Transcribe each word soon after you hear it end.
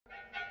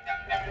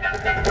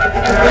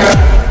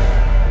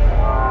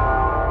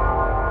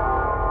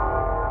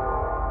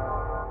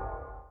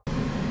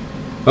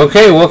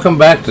Okay, welcome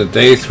back to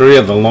day 3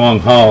 of the long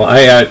haul.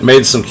 I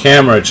made some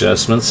camera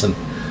adjustments and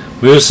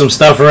moved some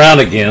stuff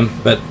around again,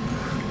 but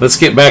let's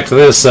get back to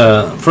this.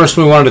 First,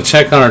 we wanted to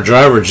check on our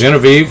driver,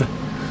 Genevieve,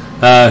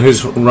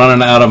 who's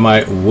running out of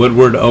my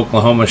Woodward,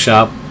 Oklahoma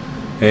shop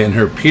in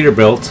her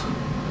Peterbilt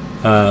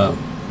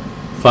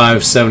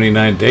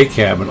 579 day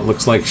cab, and it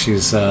looks like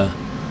she's on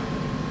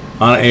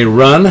a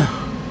run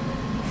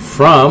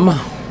from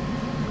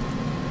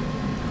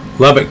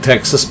Lubbock,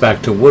 Texas,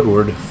 back to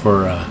Woodward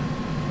for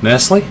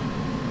Nestle.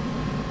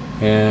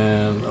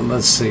 And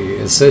let's see,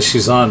 it says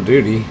she's on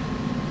duty,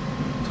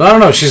 so I don't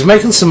know, she's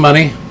making some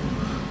money.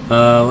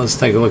 Let's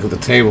take a look at the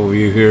table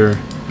view here.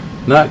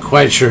 Not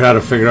quite sure how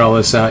to figure all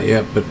this out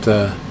yet, but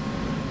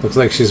looks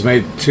like she's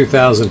made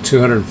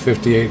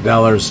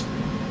 $2,258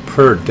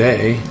 per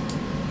day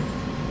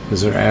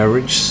is her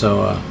average.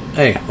 So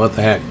hey, what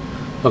the heck.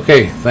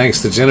 Okay,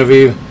 thanks to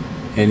Genevieve.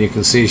 And you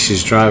can see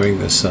she's driving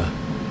this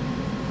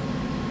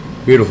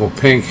beautiful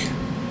pink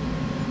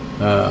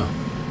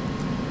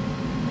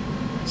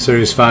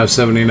Series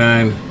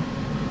 579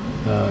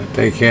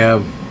 day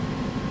cab,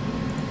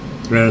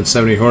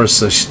 370 horse.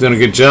 So she's done a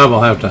good job.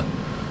 I'll have to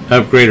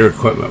upgrade her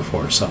equipment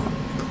for her. So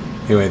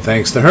anyway,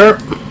 thanks to her.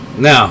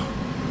 Now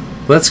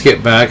let's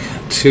get back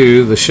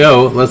to the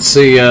show. Let's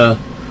see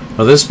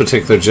this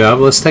particular job.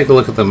 Let's take a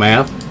look at the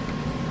map.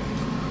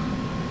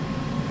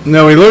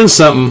 Now we learned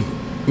something.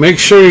 Make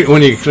sure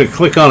when you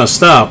click on a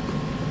stop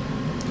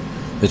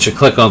that you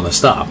click on the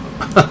stop.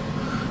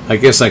 I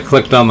guess I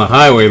clicked on the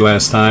highway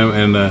last time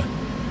and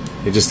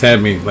it just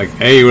had me like,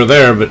 hey, you were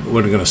there, but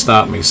wasn't going to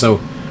stop me. So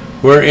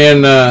we're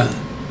in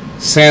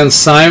San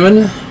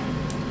Simon,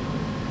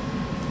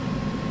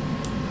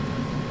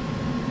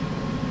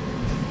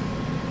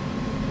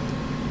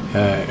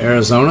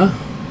 Arizona,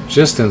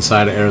 just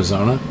inside of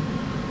Arizona.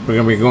 We're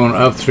going to be going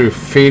up through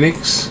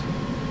Phoenix.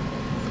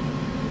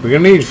 We're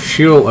going to need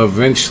fuel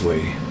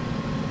eventually,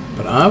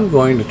 but I'm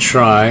going to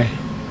try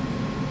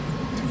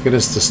to get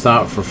us to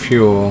stop for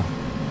fuel.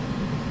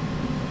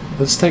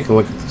 Let's take a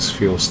look at this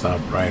fuel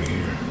stop right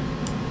here.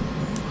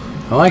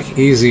 I like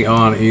easy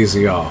on,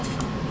 easy off.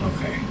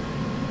 Okay.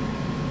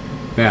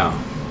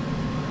 Now,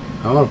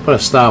 I'm going to put a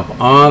stop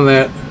on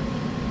that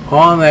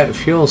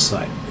fuel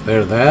site.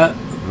 There, that.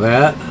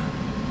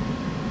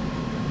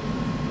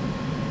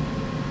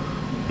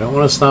 Don't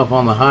want to stop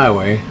on the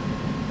highway.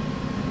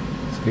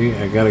 See,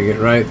 I got to get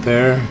right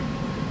there.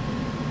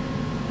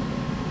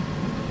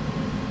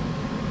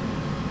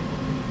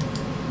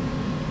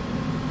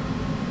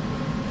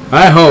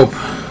 I hope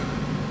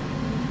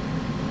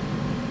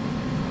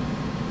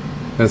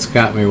that's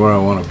got me where I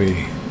want to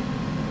be.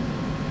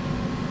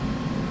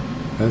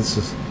 That's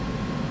just...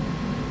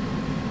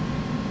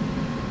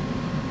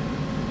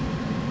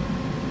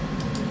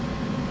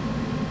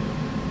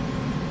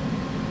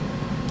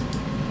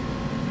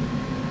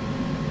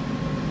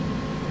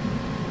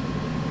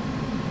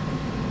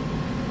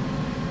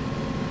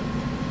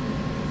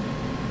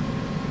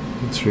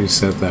 Let's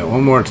reset that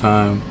one more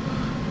time.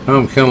 I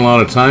know I'm killing a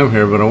lot of time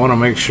here, but I want to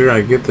make sure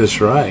I get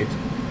this right.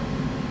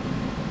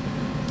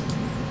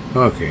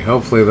 Okay,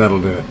 hopefully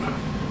that'll do it.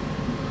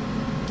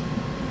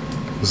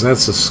 Because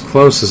that's as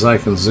close as I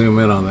can zoom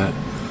in on that.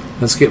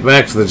 Let's get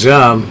back to the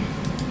job.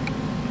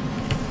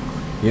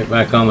 Get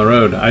back on the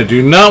road. I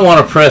do not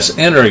want to press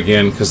enter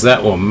again because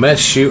that will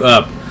mess you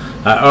up.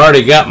 I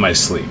already got my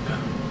sleep.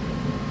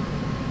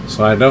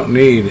 So I don't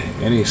need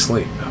any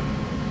sleep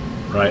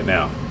right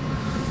now.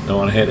 Don't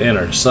want to hit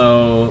enter.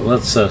 So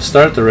let's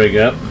start the rig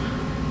up.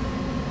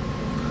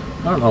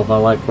 I don't know if I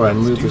like where I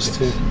move this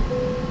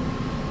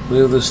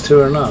to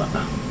or not.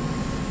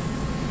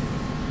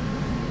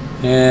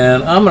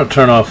 And I'm going to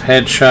turn off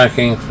head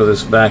tracking for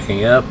this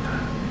backing up,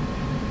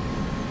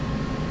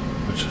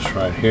 which is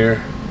right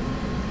here.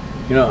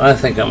 You know, I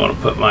think I'm going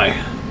to put my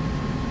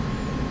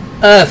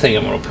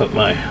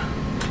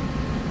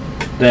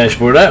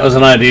dashboard. That was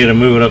an idea to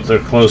move it up there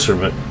closer,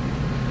 but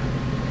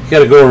you got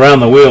to go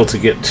around the wheel to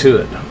get to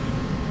it.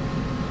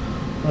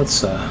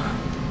 Let's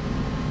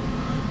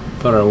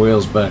put our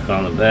wheels back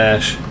on the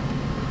dash.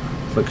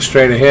 Look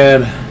straight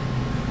ahead.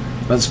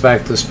 Let's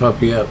back this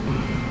puppy up.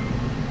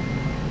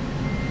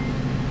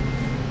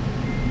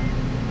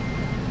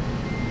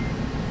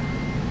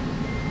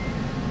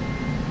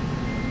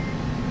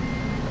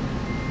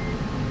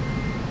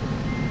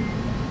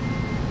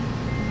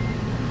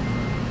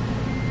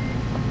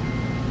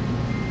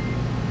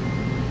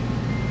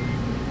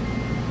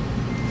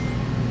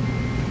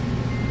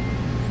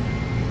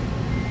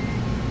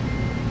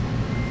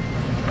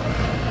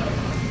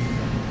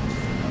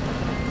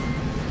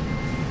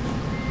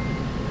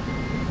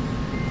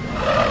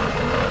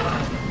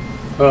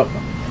 Oh,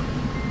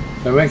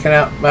 they're making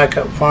out back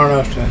up far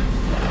enough to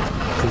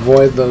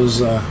avoid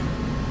those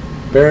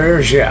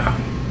barriers. Yeah,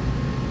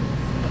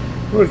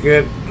 we're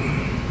good.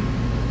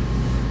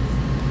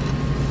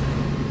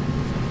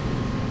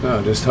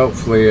 No, just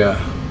hopefully yeah,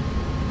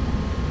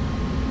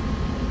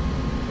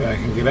 I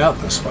can get out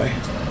this way.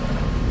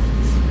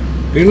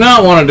 Do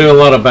not want to do a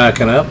lot of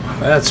backing up,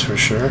 that's for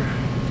sure.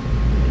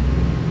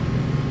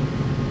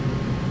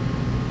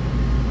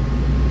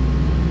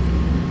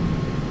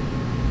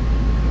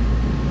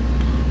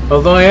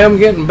 Although I am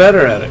getting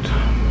better at it.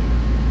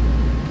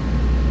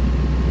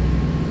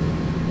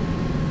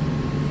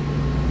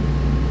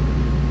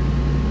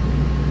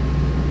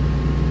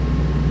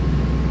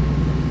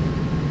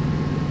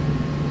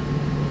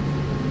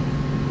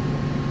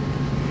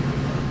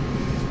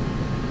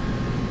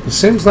 It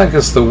seems like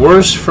it's the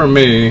worst for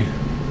me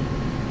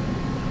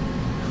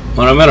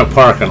when I'm in a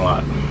parking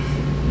lot.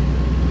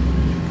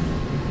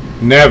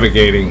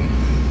 Navigating.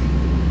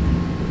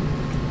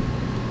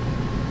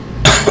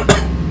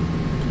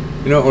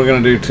 You know what we're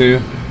going to do too?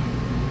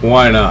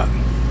 Why not?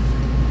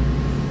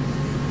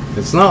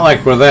 It's not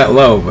like we're that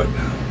low, but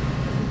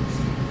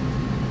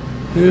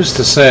who's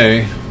to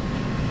say?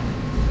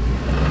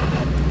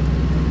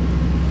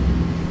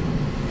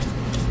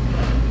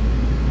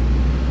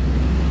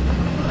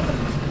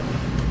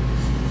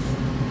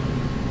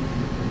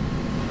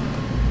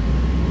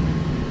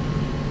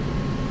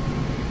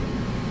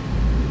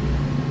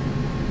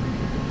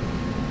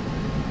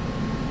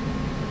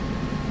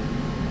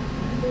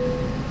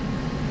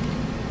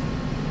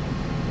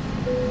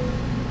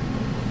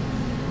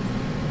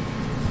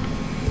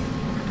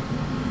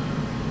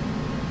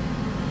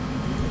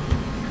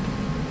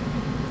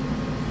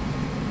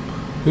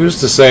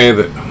 Who's to say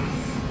that?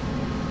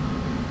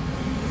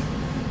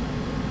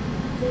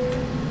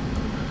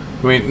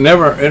 I mean,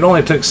 never. It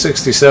only took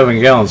 67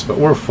 gallons, but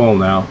we're full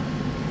now,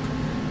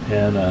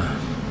 and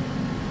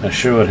I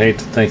sure would hate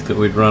to think that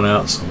we'd run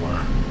out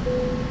somewhere.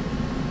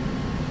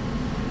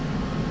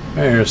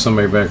 I hear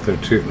somebody back there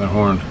tooting their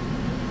horn.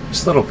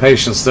 Just a little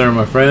patience there,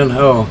 my friend.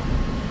 Oh,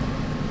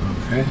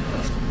 okay.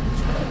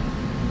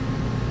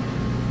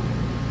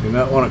 Do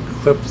not want to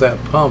clip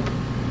that pump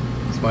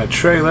with my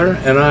trailer,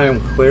 and I am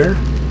clear.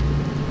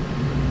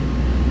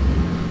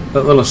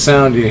 That little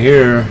sound you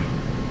hear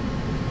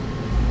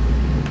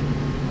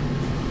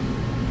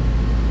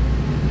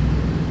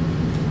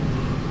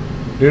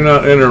do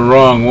not enter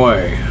wrong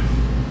way.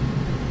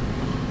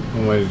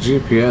 Well, my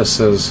GPS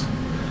says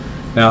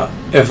now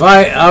if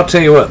I'll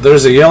tell you what,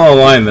 there's a yellow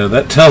line there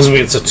that tells me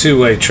it's a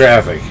two-way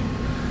traffic.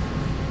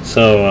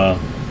 So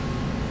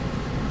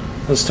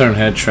let's turn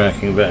head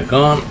tracking back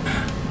on.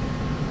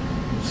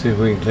 See if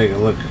we can take a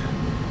look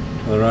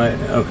to the right.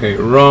 Okay,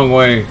 wrong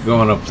way,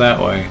 going up that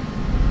way.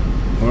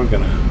 We're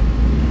gonna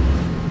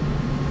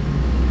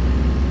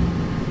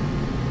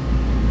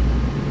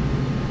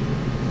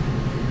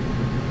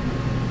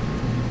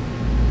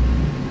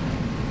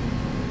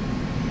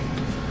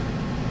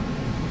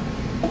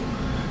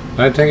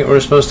I take it we're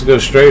supposed to go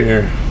straight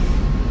here.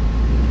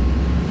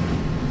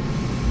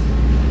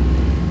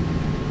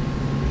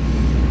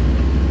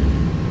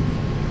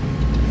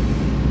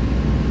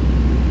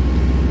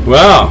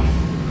 Wow.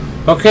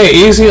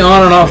 Okay, easy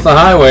on and off the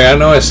highway. I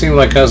know I seemed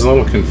like I was a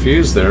little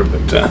confused there,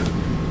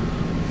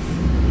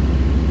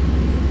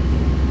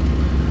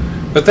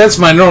 but that's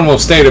my normal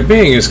state of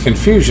being, is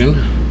confusion.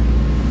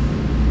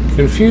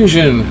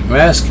 Confusion,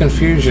 mass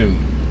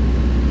confusion.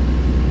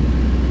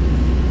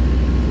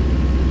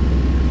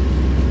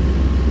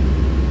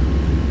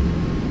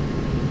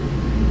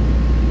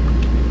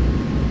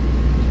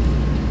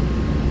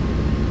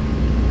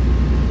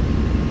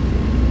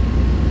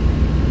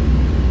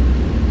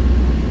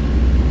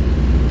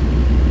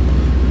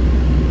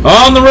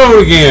 On the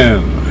road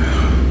again.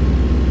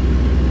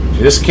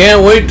 Just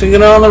can't wait to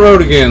get on the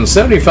road again.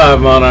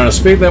 75-mile-an-hour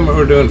speed limit.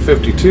 We're doing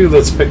 52.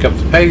 Let's pick up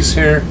the pace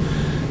here.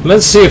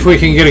 Let's see if we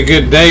can get a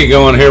good day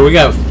going here. We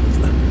got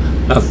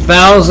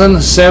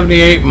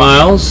 1,078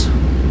 miles,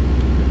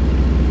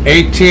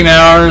 18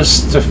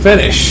 hours to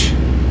finish.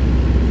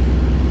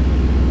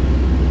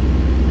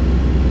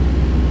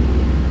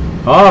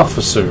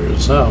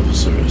 Officers.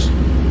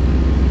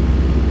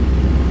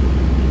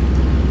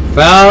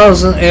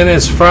 1,000, and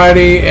it's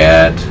Friday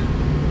at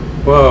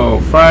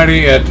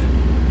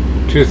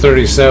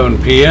 2:37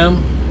 p.m.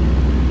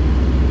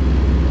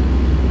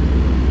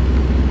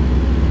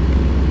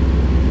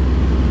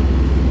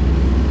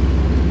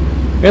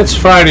 It's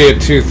Friday at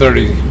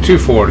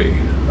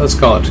 2:40. Let's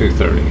call it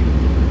 2:30.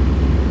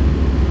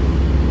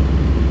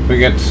 We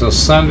got till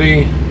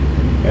Sunday.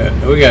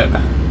 We got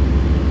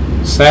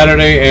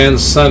Saturday and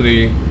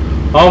Sunday,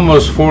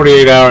 almost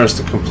 48 hours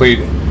to complete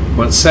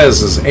what it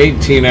says is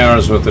 18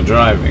 hours worth of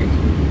driving.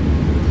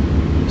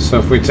 So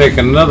if we take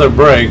another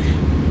break,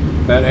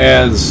 that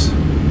adds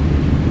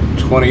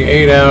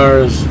 28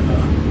 hours.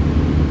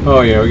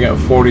 Oh yeah, we got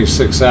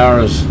 46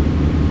 hours.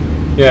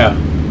 Yeah,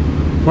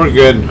 we're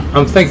good.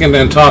 I'm thinking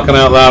and talking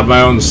out loud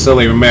my own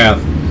silly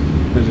math.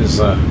 It is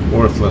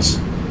worthless.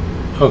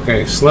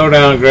 Okay, slow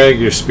down, Greg.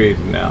 You're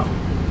speeding now.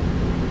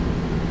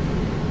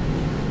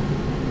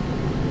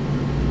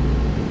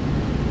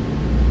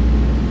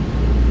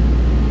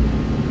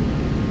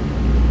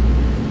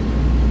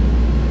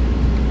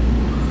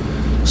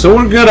 So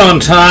we're good on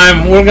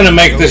time. We're going to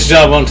make this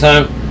job on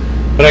time.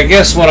 But I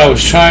guess what I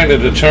was trying to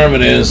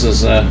determine is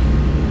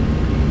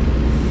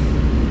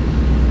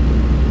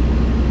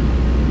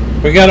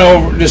we got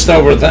just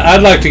over.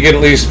 I'd like to get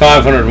at least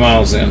 500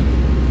 miles in.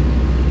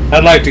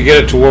 I'd like to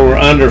get it to where we're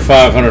under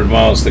 500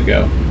 miles to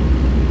go.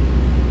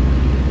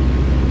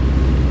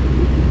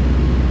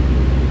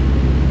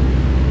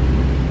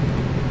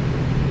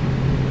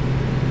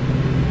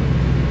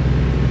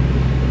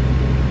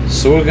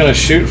 So we're going to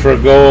shoot for a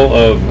goal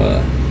of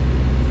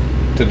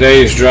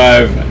today's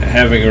drive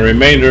having a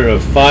remainder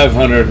of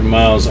 500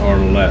 miles or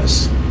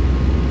less.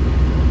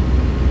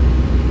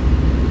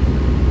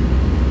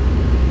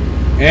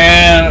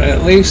 And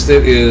at least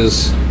it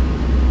is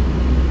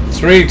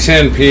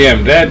 3:10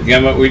 p.m.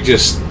 Dadgummit, we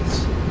just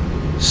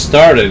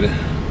started.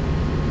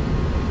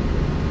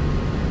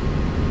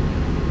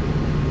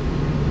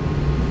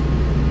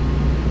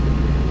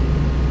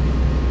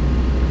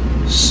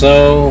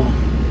 So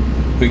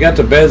we got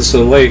to bed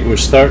so late, we're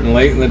starting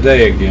late in the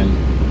day again.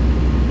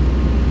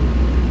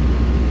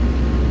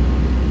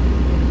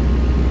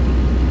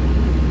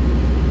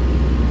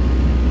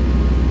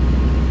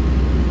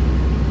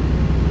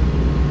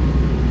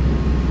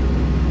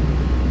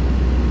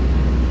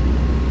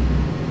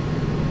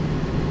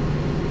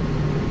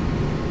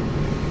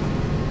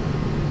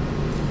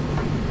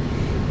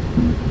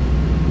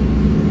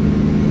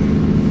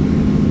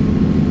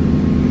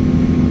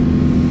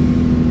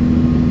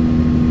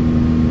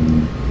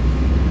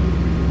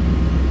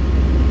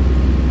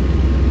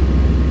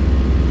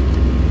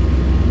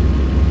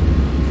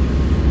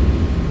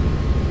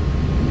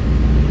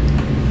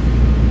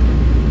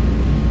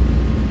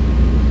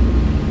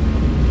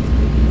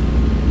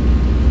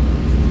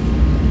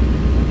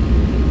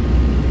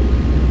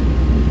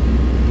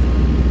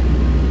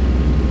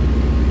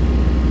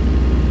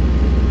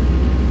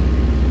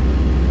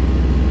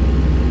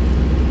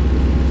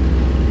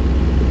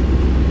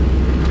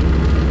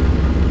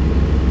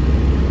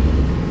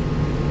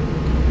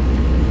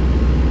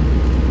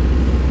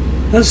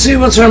 Let's see,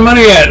 what's our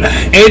money at?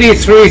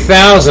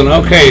 83,000.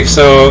 Okay,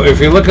 so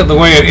if you look at the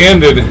way it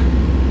ended,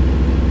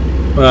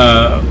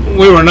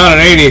 we were not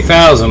at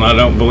 80,000, I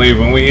don't believe,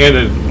 when we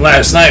ended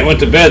last night, went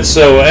to bed.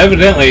 So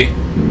evidently,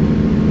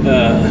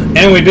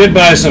 and we did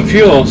buy some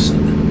fuels.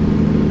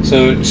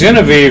 So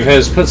Genevieve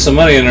has put some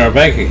money in our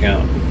bank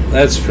account.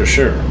 That's for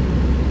sure.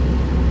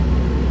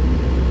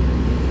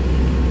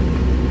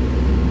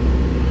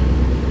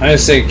 I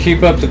say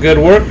keep up the good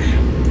work.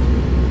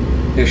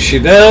 If she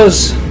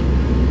does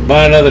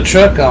buy another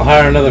truck, I'll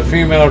hire another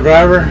female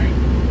driver,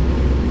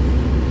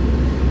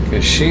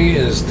 because she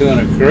is doing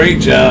a great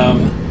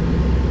job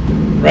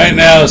right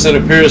now, as it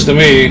appears to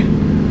me,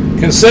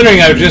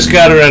 considering I've just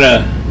got her in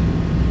a,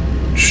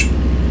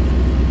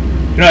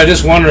 I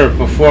just wonder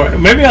before,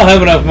 maybe I'll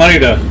have enough money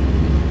to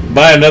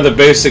buy another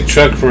basic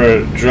truck for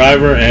a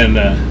driver and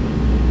a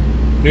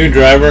new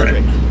driver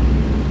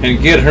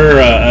and get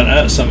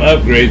her some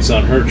upgrades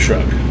on her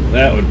truck.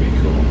 That would be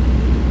cool.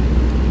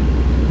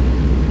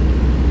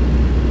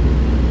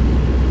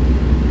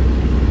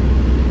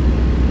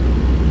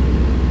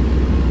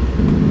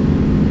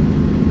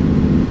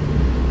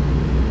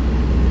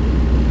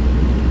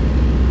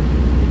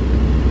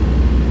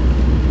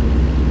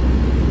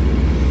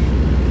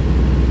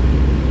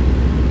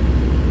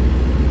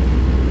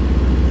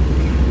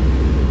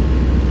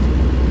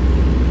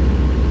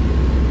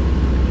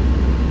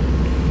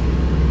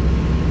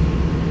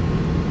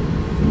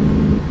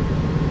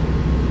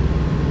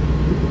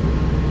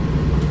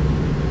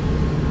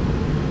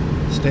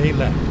 Stay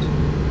left.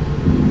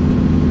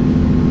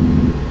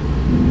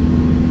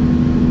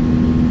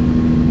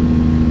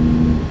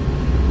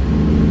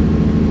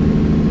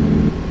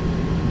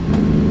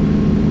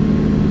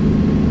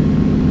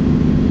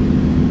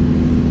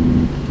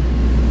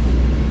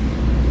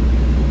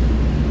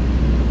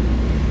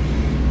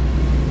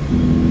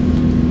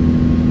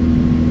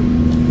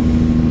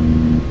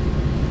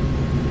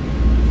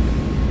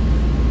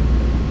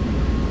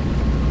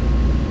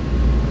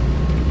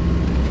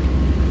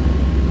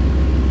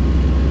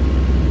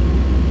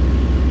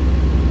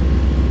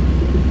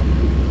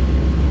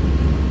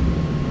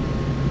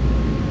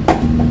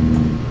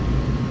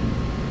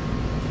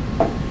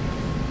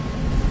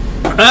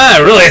 I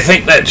really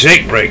think that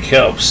Jake brake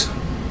helps.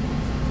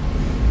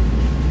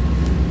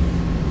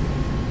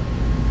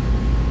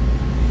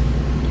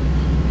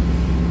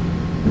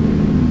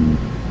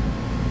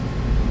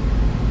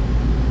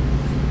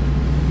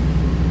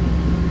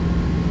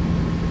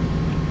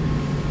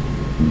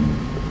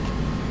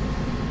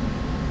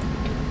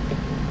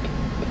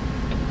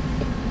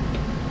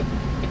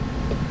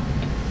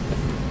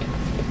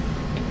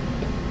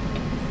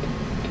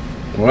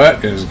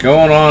 What is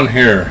going on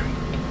here?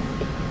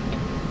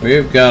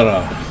 We've got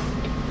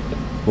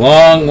a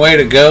long way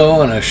to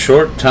go and a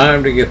short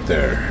time to get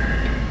there.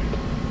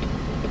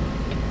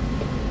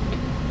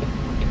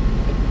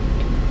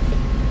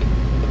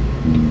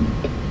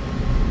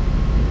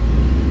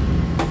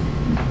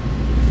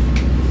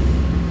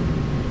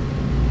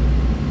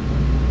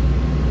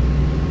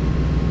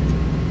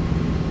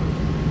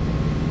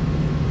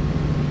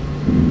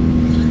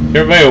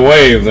 Everybody a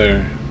wave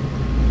there.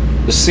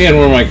 Just seeing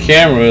where my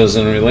camera is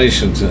in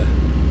relation to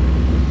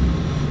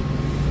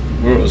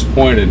where it was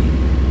pointed.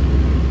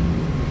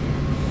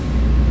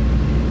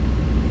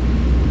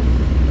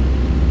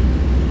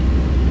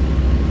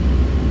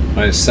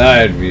 My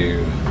side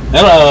view.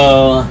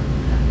 Hello!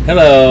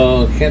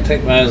 Hello! Can't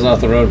take my eyes off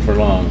the road for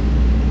long.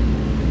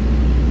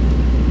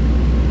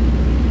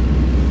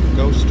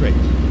 Go straight.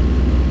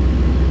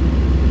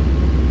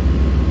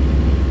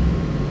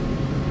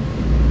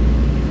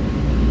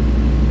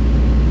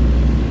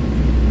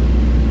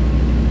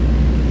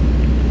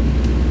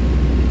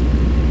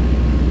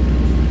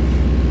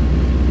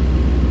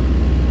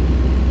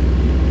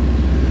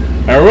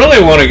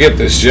 want to get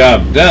this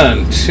job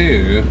done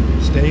too,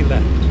 Stay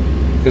left.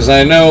 because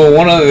I know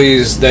one of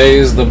these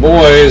days the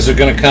boys are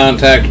going to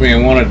contact me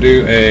and want to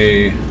do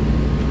a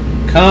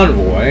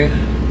convoy,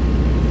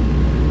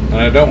 and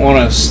I don't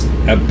want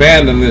to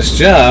abandon this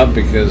job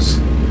because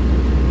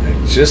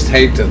I just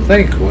hate to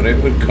think what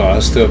it would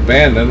cost to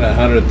abandon a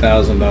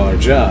 $100,000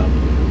 job.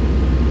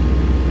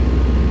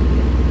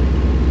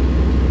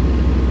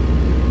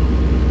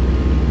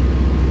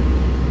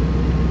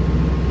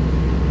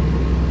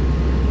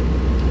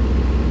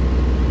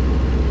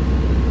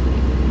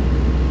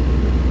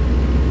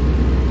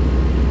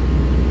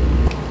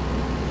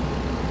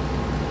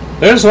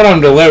 There's what I'm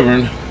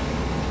delivering.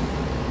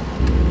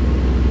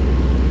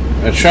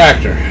 A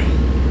tractor.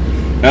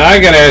 Now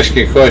I gotta ask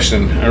you a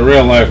question, a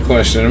real life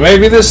question, and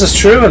maybe this is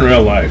true in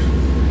real life.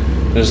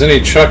 If there's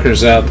any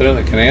truckers out there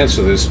that can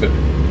answer this, but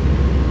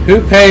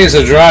who pays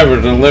a driver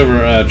to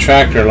deliver a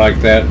tractor like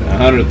that,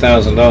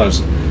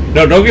 $100,000?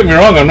 No, don't get me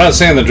wrong, I'm not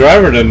saying the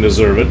driver doesn't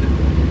deserve it.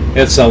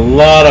 It's a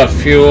lot of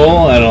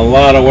fuel and a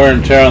lot of wear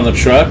and tear on the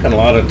truck and a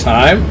lot of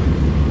time.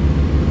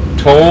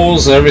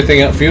 Tolls,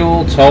 everything up,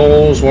 fuel,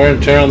 tolls, wear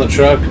and tear on the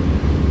truck,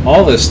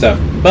 all this stuff.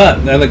 But,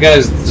 and the guy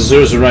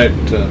deserves the right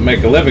to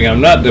make a living.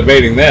 I'm not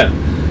debating that.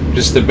 I'm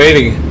just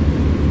debating,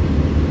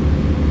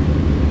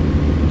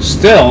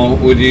 still,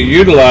 would you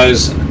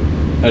utilize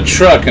a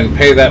truck and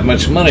pay that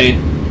much money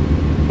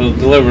to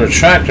deliver a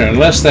tractor?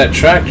 Unless that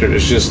tractor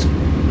is just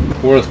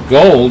worth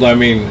gold. I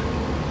mean,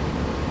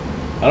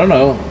 I don't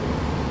know.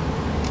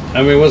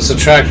 I mean, what's a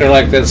tractor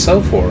like that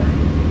sell for?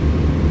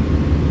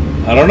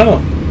 I don't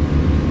know.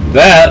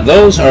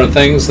 Those are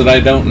things that I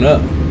don't know.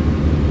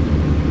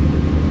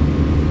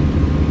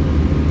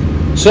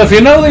 So if you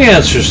know the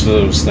answers to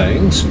those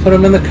things, put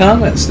them in the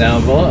comments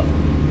down below.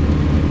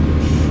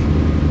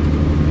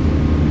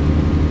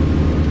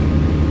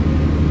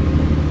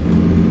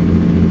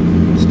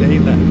 Stay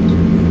left.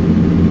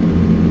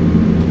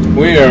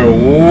 We are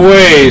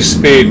way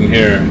speeding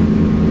here.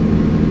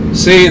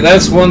 See,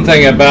 that's one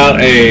thing about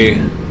a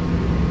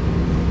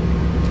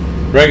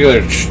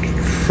regular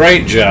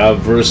freight job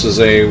versus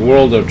a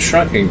World of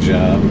Trucking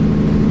job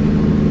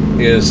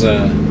is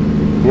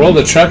World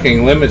of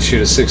Trucking limits you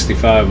to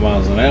 65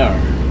 miles an hour,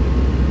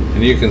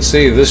 and you can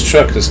see this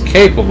truck is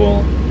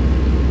capable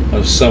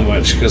of so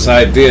much because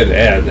I did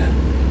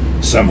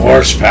add some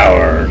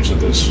horsepower to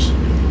this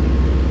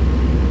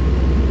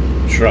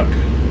truck.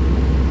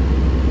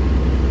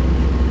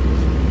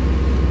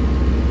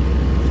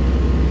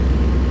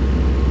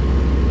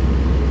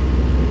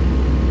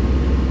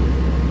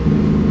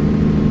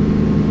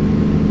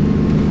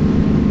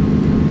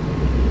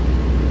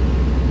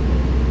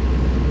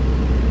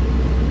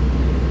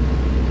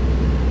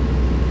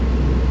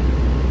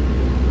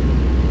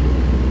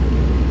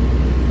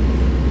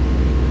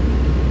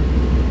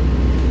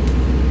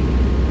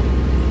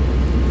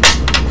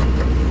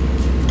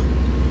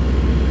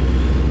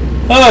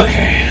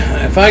 Okay,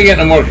 if I get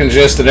in a more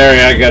congested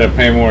area, I gotta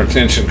pay more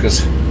attention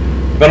because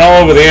I've been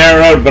all over the air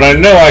road, but I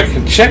know I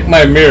can check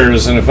my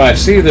mirrors, and if I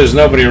see there's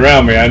nobody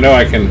around me, I know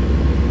I can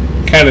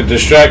kind of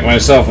distract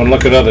myself and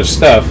look at other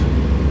stuff.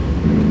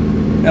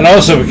 And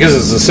also because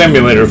it's a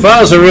simulator. If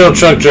I was a real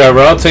truck driver,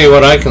 I'll tell you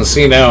what I can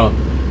see now.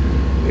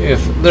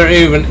 If there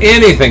even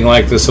anything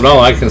like this at all,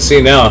 I can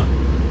see now.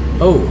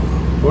 Oh,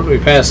 where do we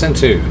pass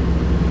into?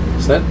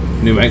 Is that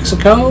New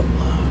Mexico?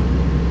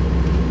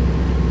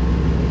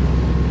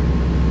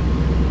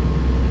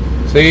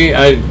 See,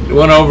 I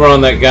went over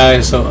on that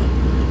guy, so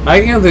I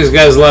give these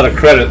guys a lot of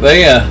credit.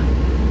 They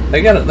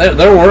got it.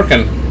 They're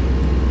working.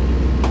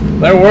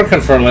 They're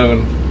working for a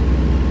living.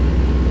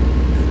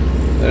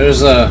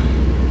 There's a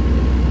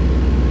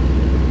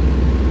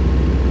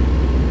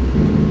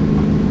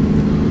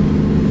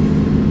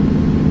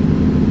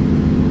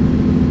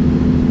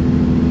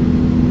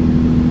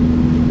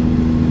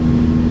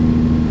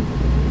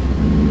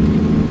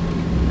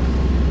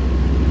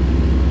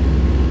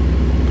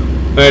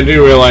I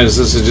do realize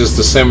this is just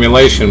a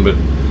simulation, but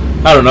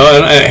I don't know.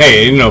 And,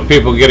 hey, you know,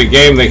 people get a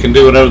game, they can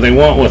do whatever they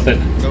want with it.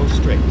 Go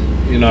straight.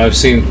 You know, I've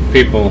seen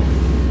people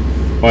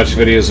watch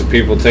videos of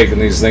people taking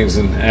these things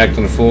and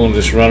acting a fool and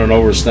just running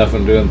over stuff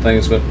and doing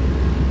things, but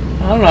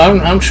I don't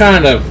know. I'm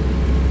trying to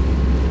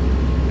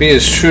be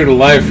as true to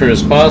life here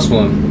as possible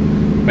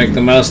and make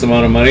the most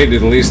amount of money, do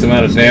the least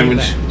amount of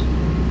damage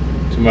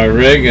to my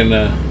rig, and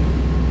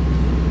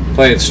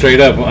play it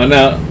straight up.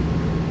 Now,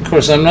 of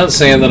course, I'm not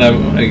saying that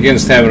I'm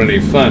against having any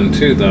fun,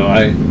 too, though.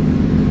 I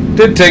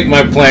did take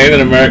my plane,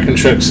 an American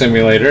Truck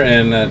Simulator,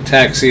 and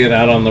taxi it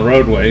out on the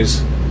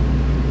roadways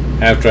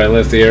after I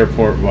left the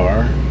airport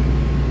bar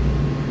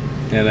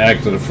and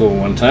acted a fool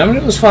one time, and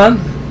it was fun.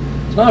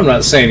 So I'm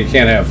not saying you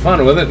can't have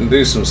fun with it and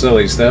do some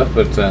silly stuff,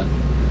 but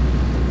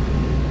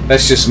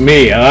that's just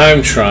me.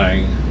 I'm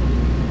trying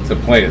to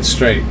play it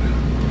straight.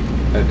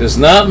 That does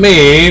not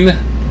mean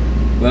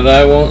that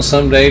I won't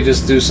someday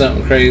just do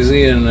something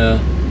crazy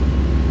and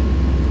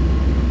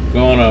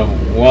go on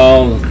a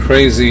wild,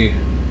 crazy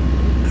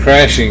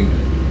crashing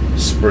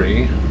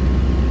spree.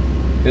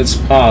 It's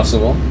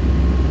possible.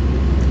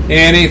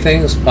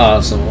 Anything's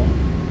possible.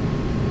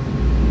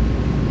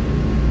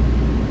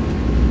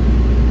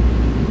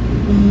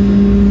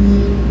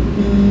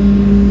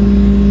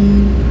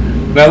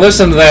 Now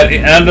listen to that.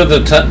 In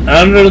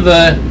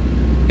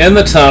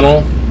the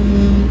tunnel.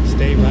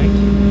 Stay right,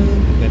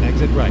 and then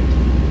exit right.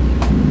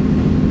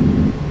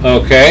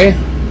 Okay.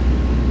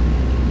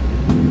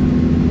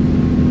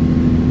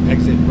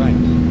 Exit right.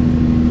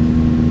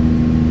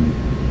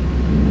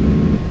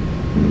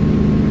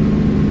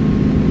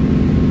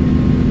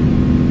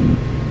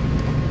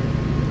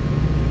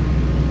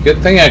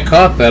 Good thing I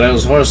caught that. I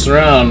was horsing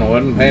around. I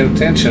wasn't paying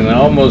attention. I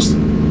almost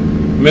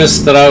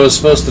missed that I was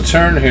supposed to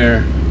turn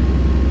here.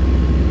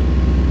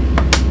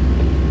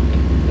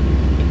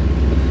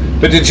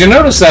 But did you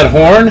notice that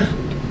horn?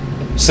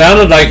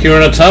 Sounded like you're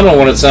in a tunnel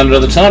when it's under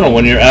the tunnel.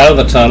 When you're out of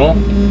the tunnel,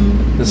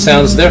 it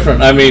sounds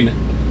different. I mean,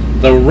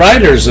 the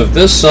writers of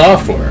this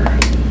software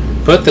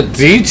put the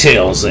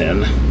details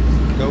in.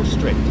 Go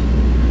straight.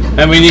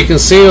 I mean, you can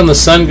see when the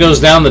sun goes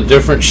down the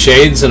different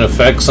shades and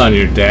effects on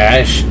your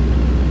dash.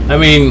 I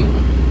mean,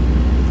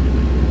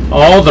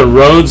 all the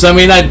roads. I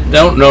mean, I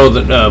don't know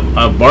that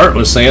Bart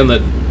was saying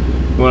that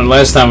when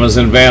last time I was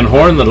in Van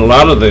Horn that a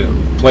lot of the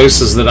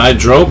places that I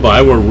drove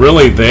by were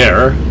really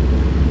there.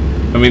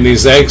 I mean,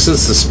 these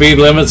exits, the speed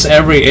limits,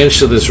 every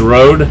inch of this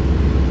road.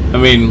 I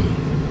mean,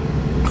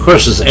 of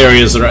course, there's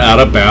areas that are out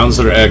of bounds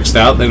that are X'd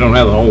out. They don't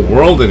have the whole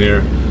world in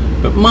here.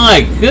 But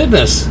my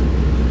goodness,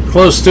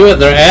 close to it,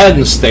 they're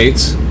adding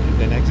states.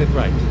 Then exit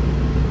right.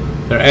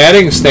 They're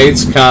adding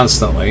states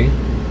constantly.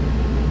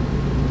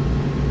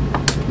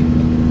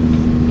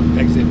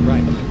 Exit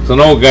right. As an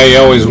old guy, you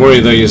always worry,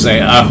 though. You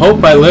say, I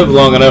hope I live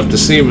long enough to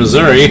see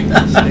Missouri. Stay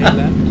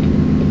left,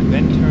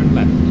 then turn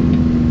left.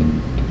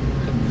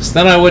 Because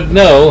then I would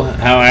know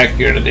how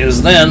accurate it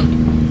is then.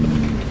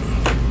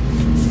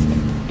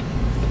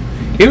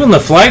 Even the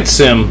flight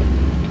sim,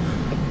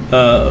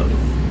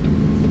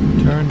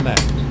 turn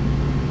left.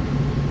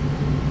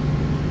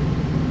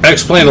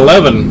 X-Plane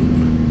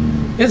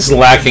 11, it's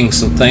lacking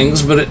some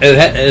things, but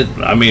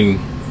I mean,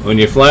 when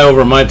you fly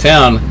over my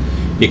town,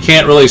 you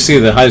can't really see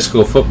the high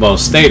school football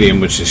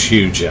stadium, which is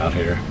huge out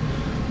here.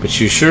 But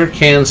you sure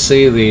can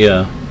see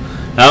the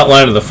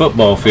outline of the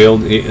football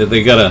field.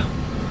 They got a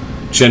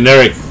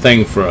generic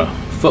thing for a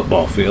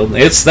football field.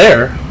 It's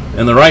there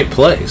in the right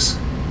place.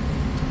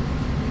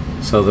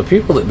 So the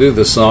people that do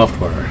the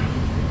software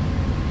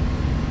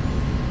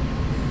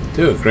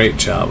do a great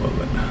job of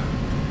it.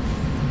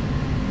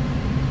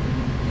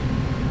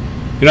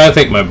 You know, I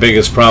think my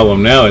biggest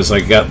problem now is I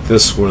got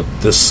this where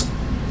this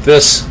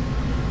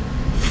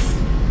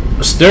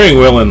steering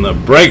wheel and the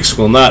brakes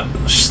will not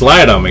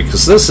slide on me,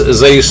 because this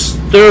is a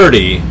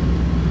sturdy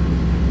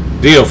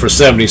deal for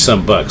 70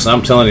 some bucks.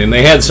 I'm telling you, and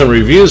they had some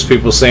reviews,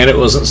 people saying it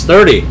wasn't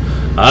sturdy.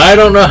 I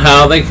don't know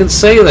how they could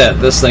say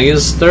that. This thing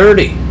is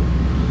sturdy.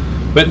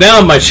 But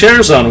now my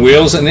chair's on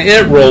wheels and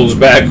it rolls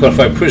back if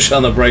I push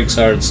on the brakes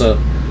hard. So,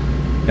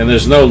 and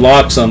there's no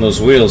locks on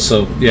those wheels.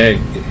 So yeah,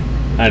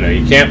 I know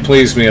you can't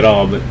please me at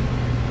all, but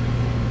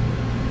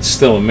it's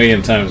still a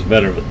million times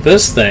better. But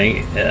this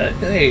thing,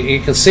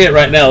 you can see it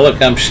right now. Look,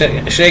 I'm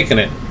shaking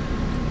it.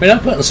 I mean, I'm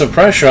putting some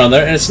pressure on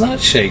there, and it's not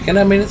shaking.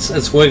 I mean,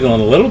 it's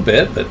wiggling a little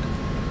bit, but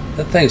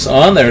that thing's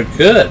on there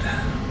good.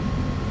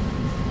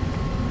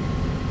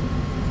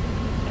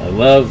 I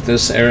love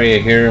this area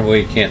here. Well,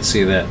 you can't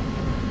see that.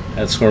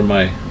 That's where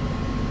my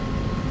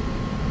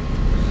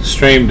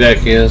stream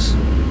deck is.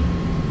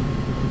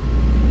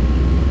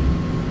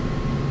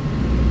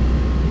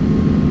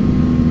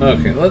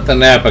 Okay, let the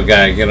Napa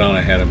guy get on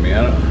ahead of me.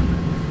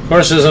 Of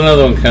course, there's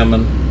another one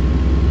coming.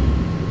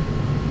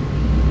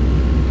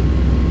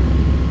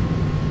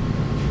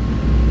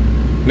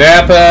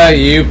 Napa,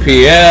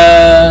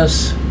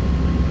 UPS.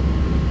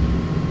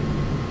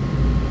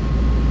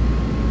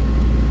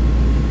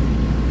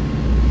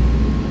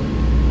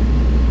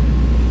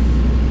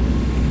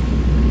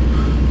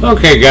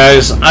 Okay,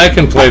 guys, I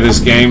can play this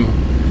game.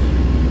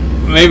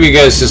 Maybe you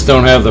guys just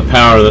don't have the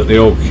power that the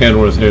old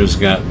Kenworth here's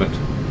got, but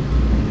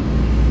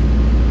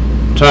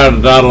I'm tired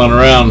of dawdling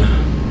around.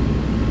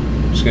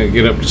 I'm just going to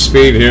get up to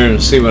speed here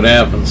and see what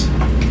happens.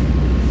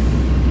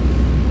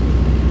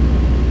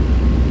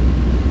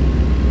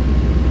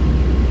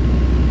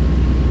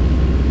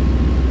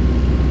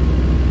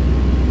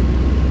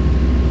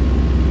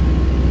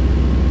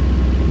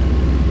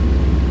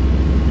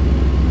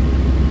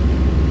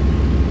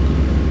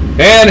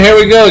 And here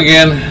we go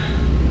again.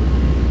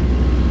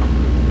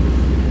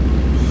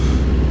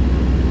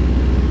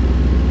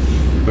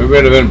 We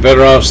would have been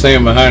better off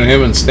staying behind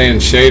him and staying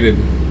shaded.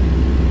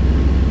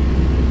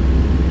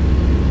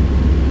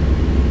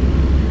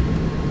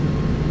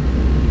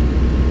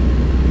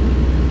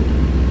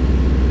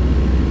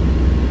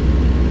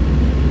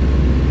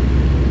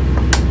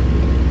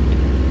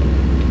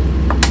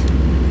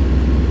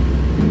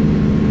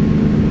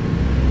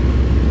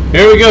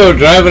 Here we go,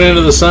 driving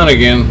into the sun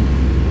again.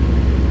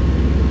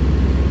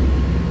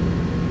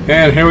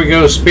 And here we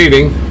go,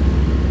 speeding.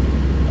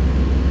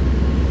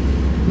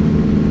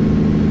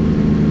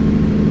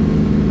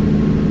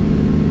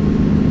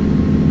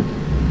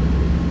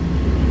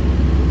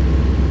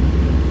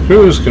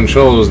 Cruise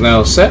control is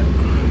now set.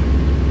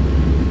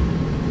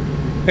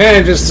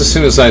 And just as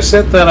soon as I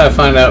set that, I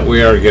find out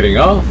we are getting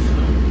off.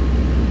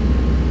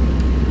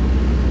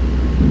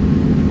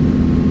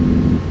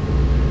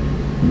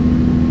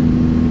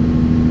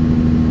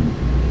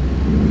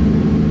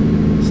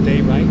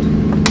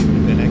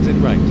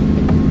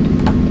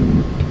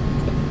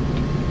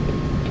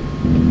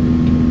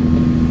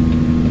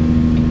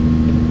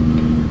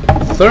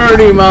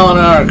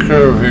 30-mile-an-hour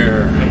curve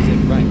here.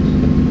 Exit right.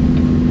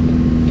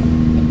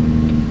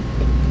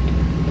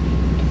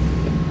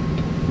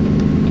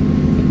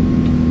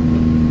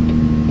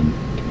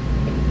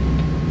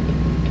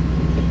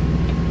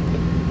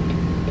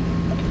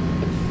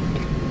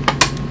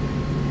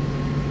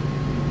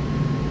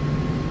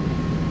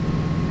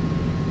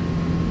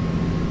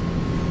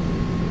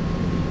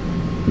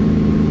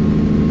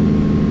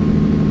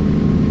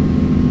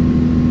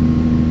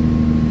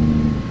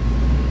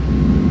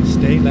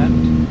 Stay left,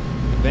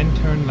 then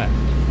turn left.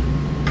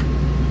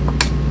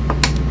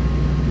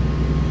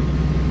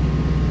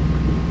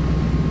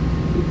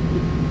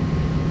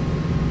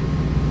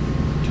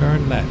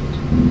 Turn left.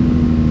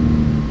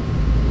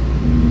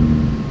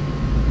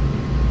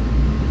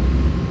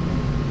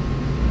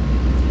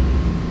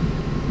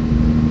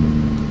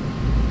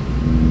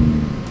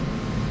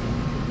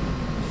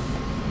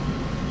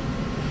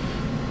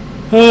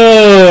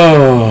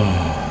 Oh.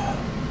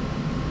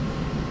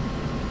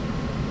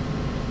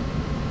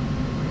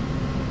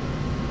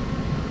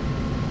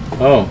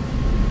 Oh.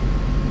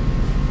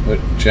 But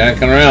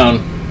jacking around.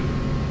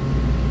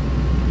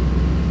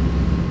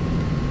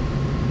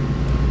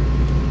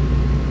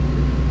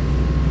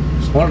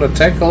 Just wanted to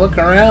take a look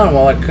around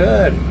while I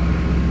could.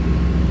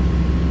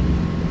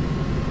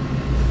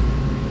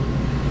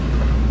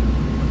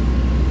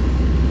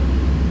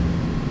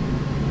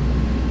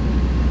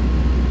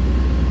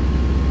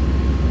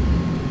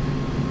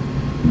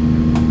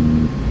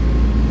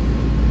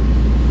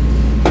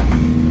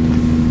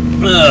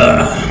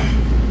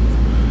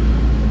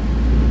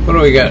 What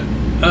do we got?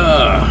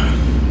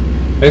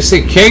 I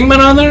see Kingman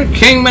on there?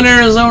 Kingman,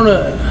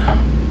 Arizona.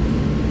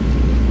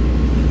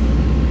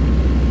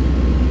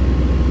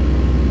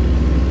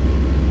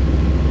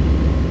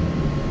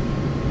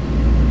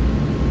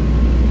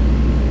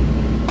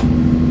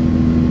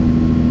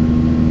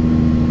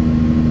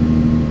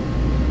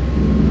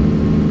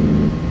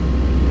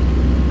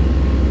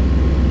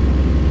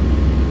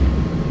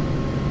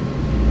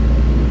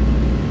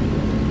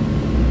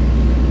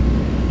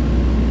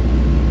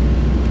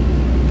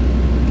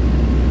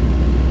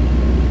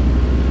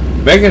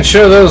 Making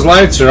sure those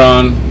lights are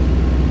on.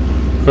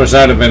 Of course,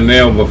 I'd have been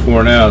nailed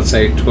before now. It's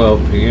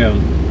 8:12 p.m.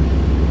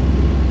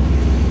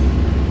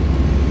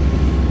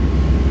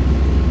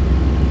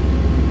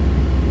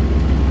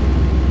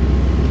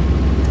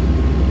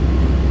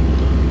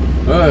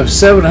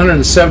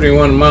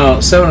 771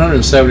 miles,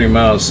 770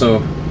 miles. So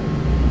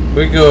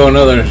we go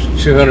another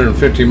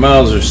 250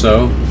 miles or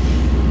so,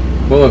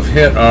 we'll have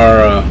hit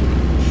our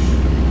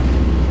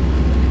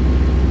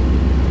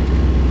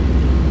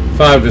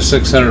 500 to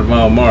 600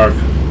 mile mark.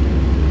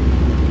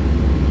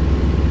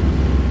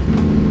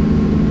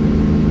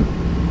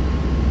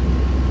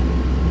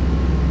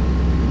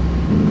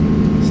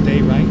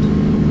 Stay right,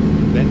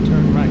 then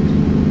turn right.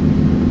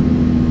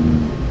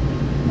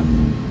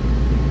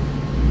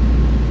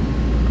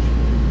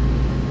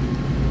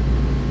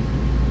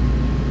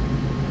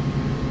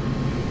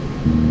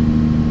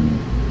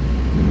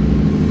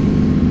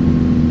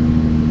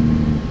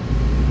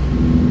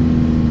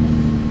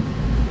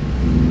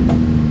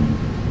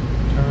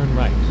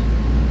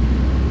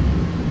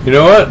 You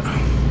know what?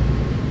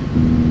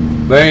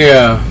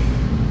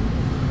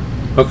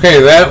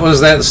 Okay, that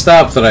was that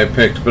stop that I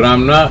picked, but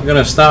I'm not going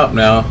to stop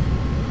now.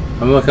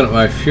 I'm looking at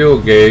my fuel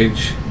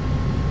gauge,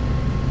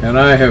 and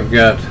I have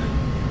got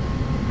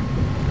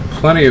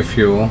plenty of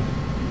fuel,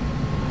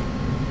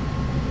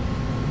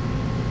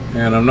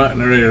 and I'm not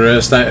ready to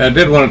rest. I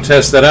did want to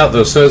test that out,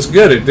 though, so it's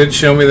good. It did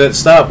show me that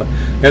stop,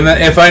 and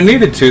that if I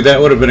needed to, that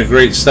would have been a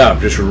great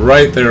stop, just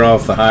right there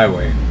off the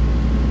highway.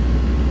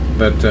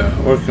 But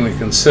we're going to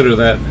consider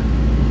that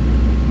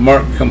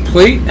mark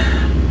complete,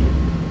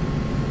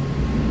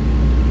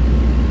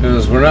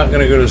 because we're not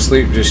going to go to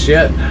sleep just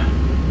yet.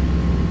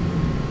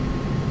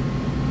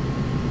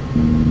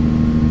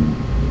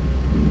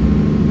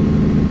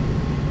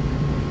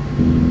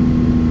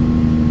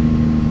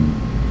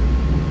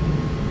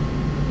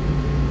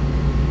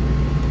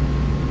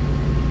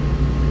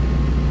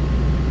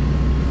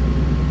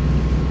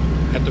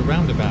 At the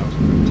roundabout,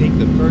 take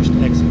the first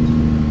exit.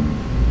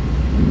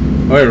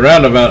 Wait,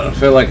 roundabout. I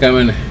feel like I'm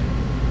in.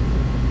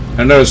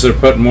 I noticed they're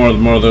putting more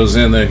of those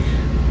in. They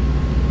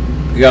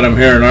got them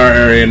here in our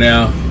area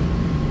now.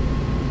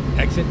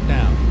 Exit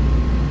down.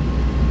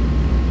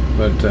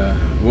 But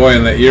boy,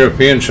 in that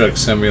European truck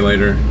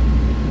simulator,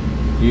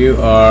 you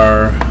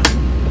are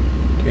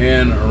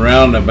in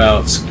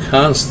roundabouts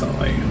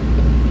constantly.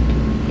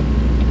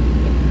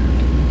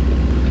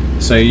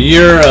 It's a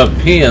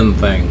European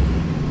thing.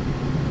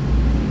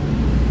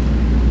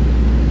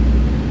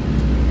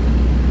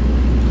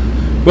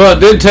 Well,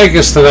 it did take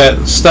us to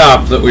that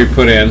stop that we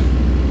put in.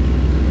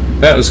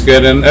 That was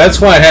good, and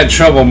that's why I had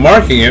trouble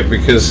marking it,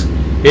 because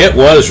it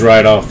was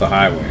right off the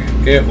highway.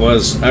 It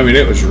was, I mean,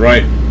 it was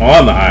right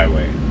on the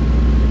highway.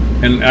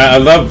 And I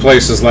love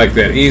places like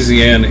that.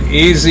 Easy in,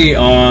 easy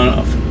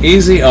on,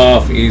 easy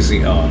off,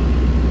 easy on.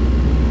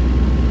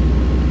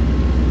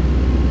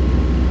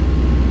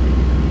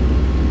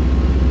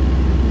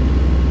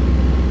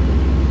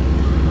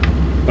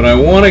 But I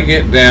want to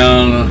get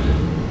down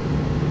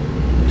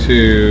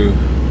to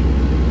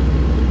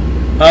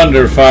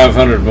under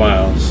 500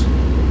 miles.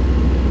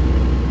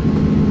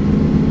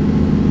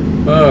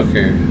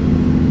 Okay.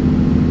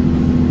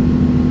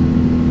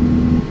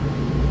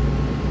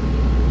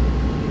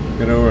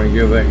 Get over and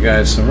give that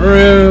guy some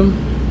room.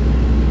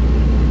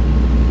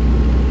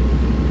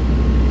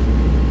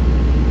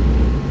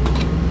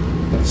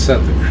 Let's set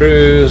the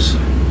cruise.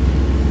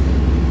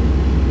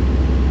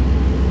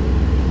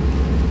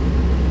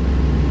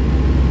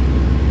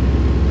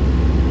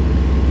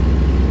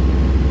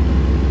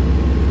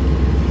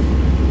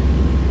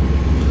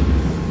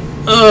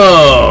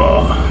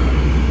 Oh.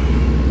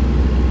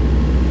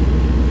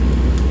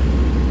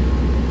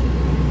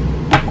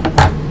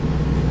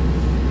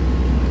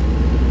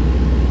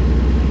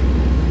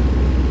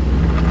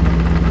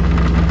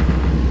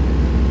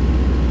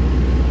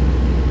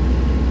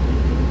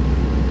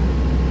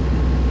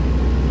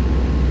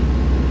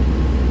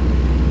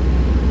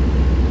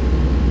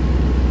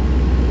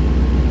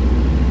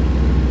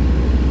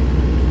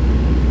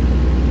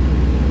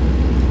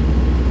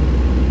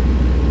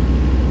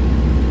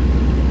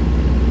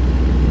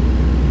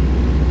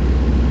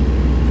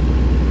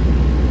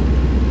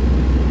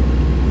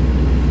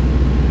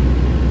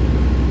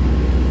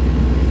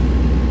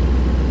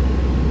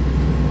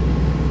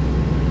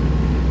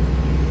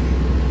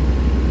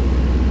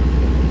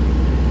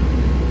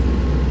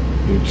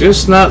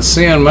 Just not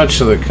seeing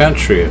much of the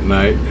country at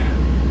night.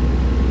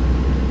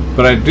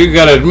 But I do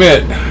gotta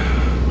admit,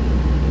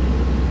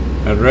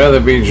 I'd rather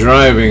be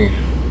driving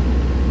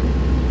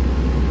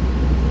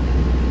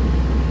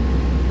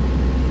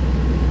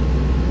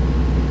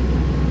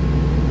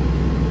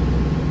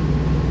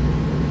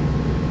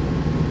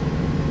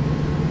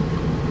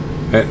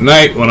at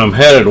night when I'm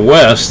headed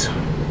west.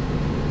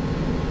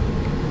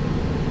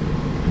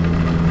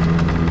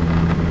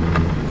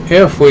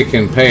 If we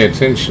can pay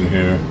attention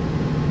here.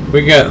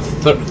 We got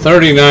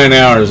 39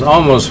 hours,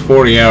 almost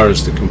 40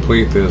 hours to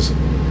complete this,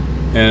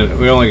 and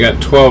we only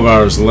got 12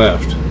 hours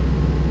left.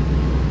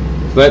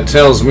 So that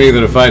tells me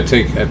that if I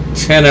take a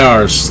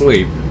 10-hour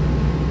sleep,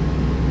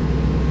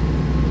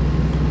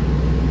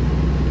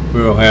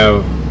 we will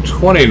have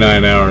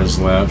 29 hours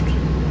left.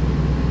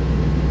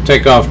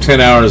 Take off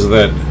 10 hours of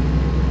that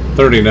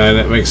 39,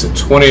 that makes it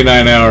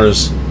 29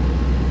 hours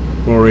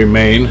will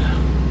remain,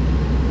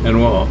 and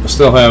we'll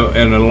still have,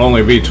 and it'll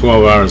only be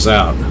 12 hours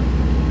out.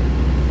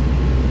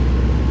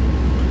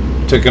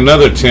 Took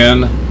another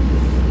 10,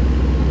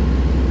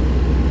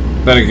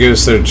 that'll get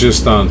us there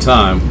just on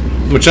time,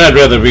 which I'd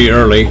rather be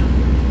early.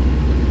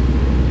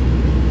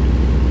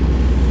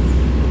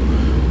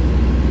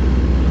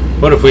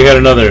 What if we had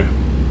another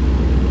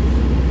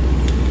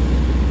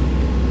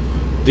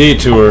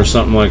detour or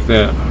something like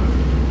that?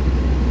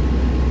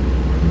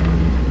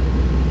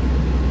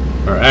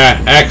 Or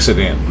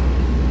accident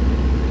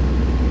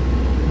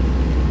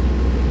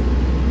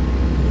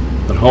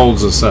that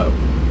holds us up.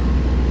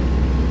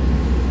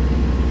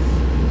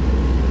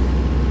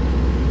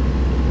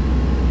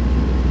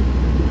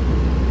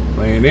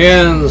 Lane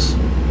ends.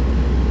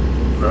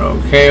 We're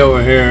okay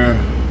over here.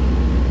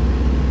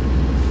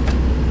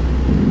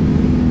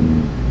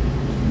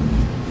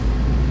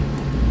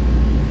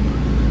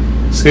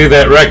 See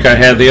that wreck I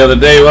had the other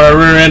day when I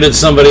rear-ended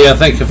somebody? I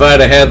think if I'd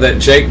have had that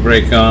Jake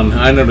brake on,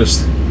 I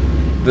noticed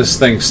this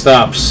thing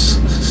stops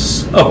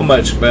so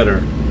much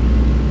better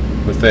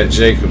with that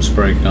Jacobs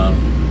brake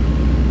on.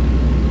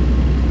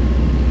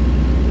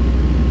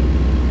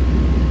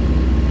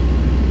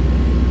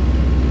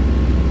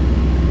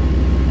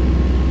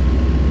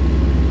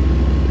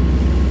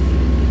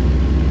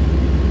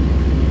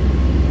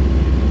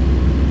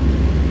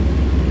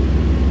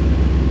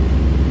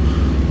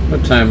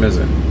 What time is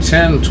it?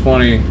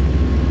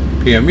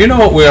 10:20 p.m. You know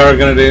what we are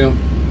going to do?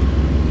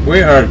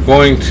 We are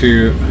going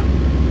to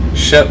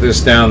shut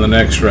this down the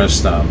next rest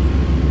stop.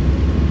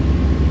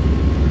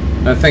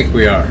 I think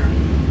we are.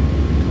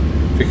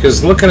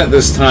 Because looking at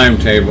this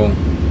timetable,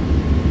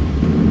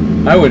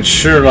 I would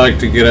sure like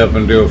to get up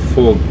and do a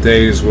full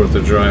day's worth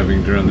of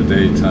driving during the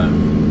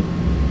daytime.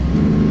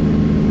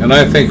 And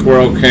I think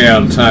we're okay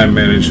on time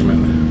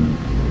management.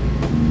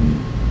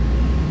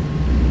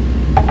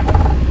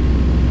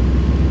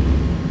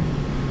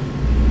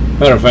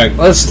 Matter of fact,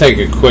 let's take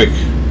a quick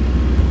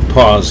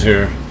pause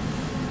here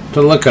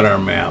to look at our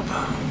map.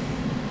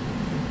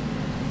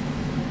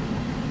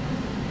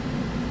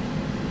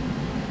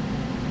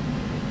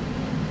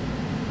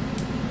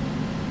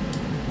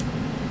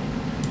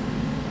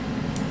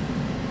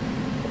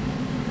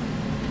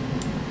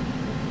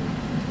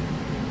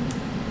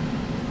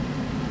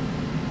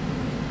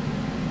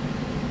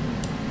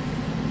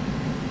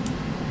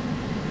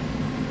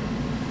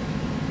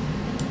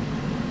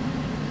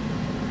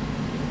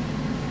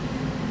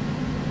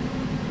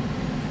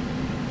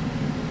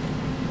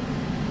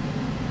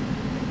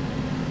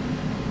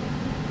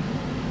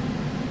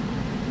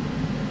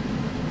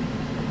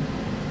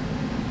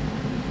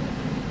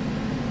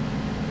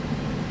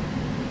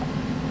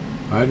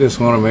 I just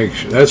want to make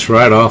sure that's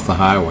right off the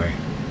highway,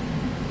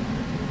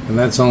 and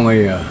that's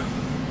only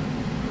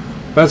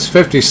That's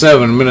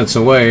 57 minutes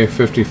away,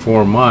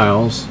 54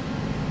 miles.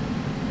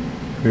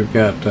 We've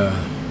got,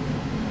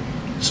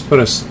 just put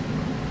us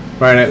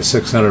right at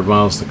 600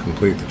 miles to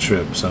complete the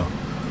trip. So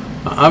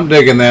I'm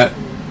digging that.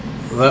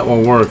 That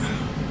will work.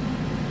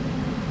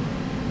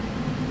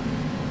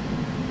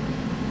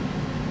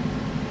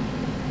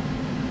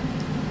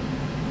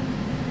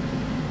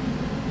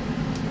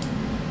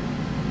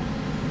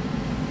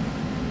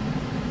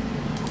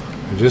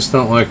 I just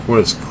don't like where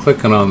it's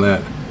clicking on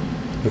that.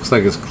 Looks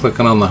like it's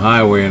clicking on the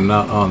highway and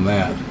not on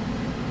that.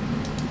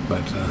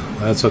 But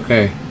that's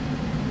okay.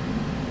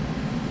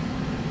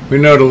 We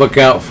know to look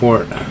out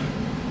for it.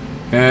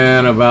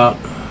 And about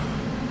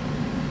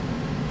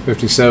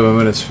 57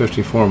 minutes,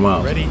 54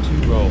 miles. Ready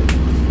to roll.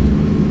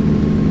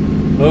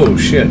 Oh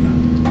shit.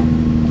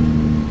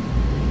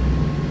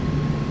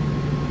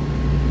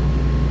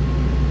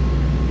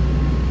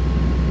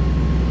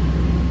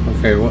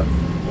 Okay,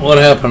 what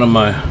happened to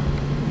my...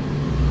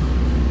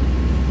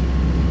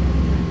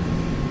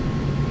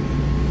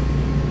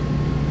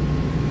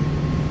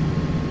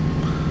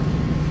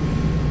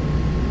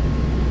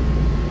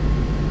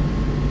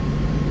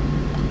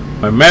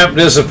 My map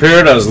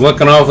disappeared. I was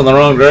looking off in the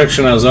wrong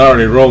direction. I was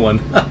already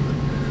rolling.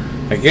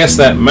 I guess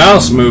that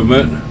mouse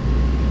movement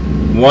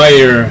while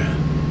you're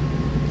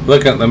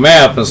looking at the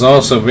map is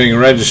also being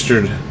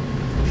registered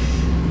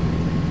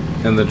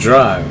in the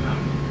drive.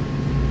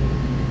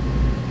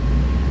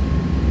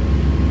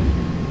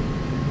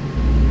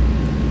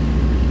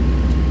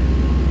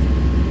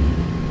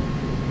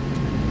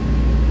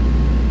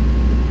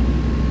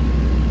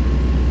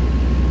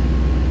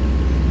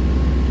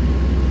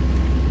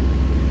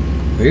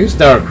 These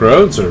dark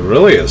roads are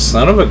really a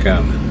son of a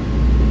gun.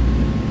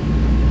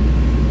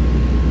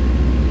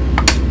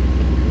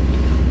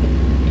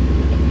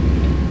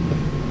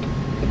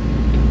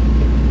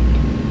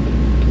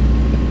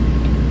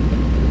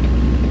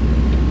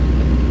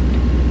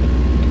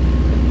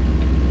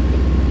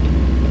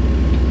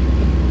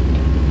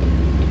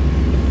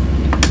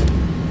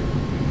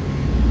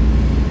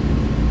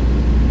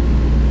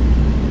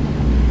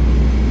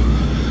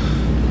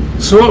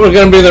 So what we're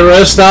going to be the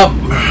rest stop?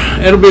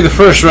 It'll be the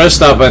first rest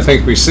stop I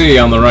think we see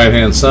on the right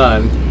hand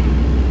side.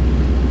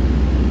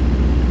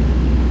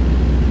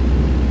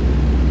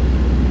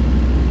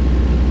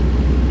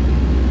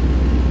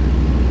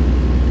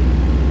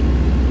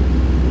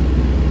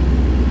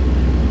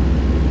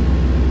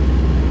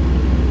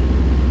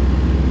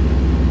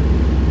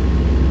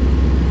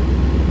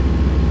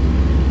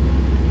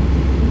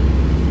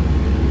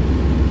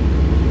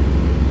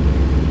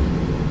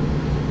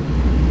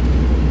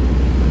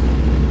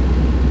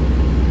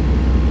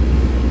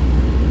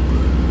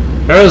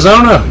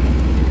 Arizona.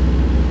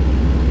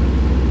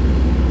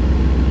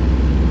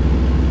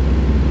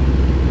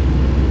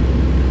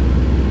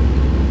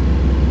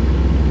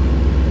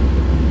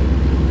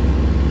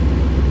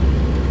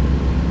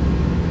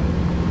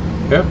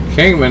 Yep,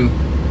 Kingman.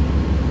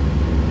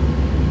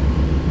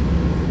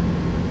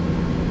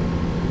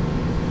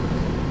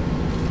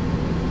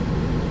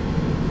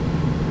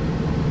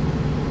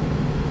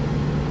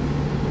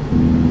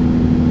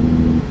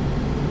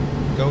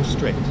 Go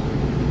straight.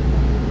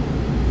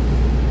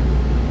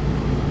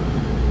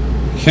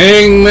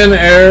 Kingman,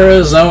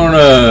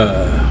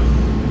 Arizona.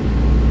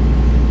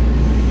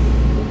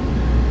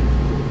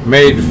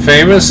 Made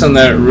famous in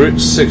that Route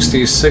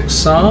 66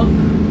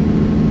 song.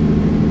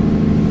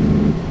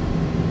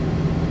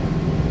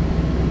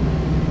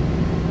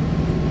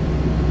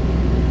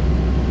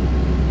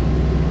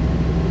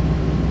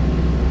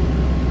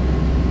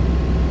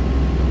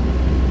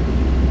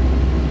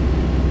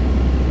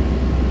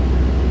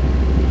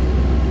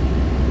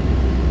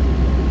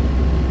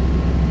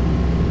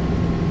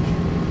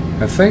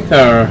 I think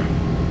our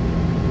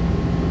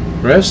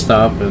rest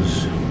stop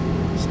is...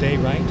 Stay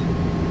right,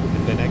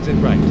 and then exit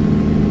right.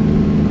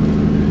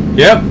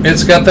 Yep,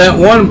 it's got that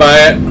one by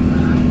it.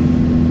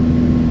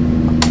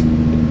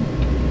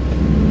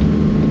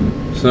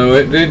 So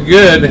it did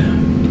good.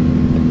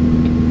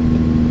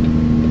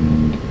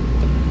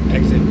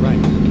 Exit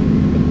right.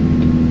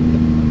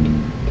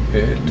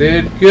 It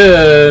did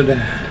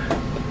good.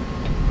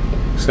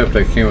 Except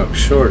I came up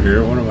short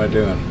here. What am I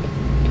doing?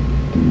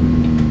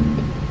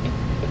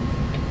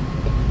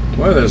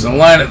 Well, there's a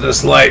line at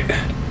this light.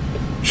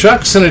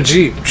 Trucks and a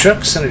Jeep.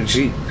 Trucks and a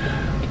Jeep.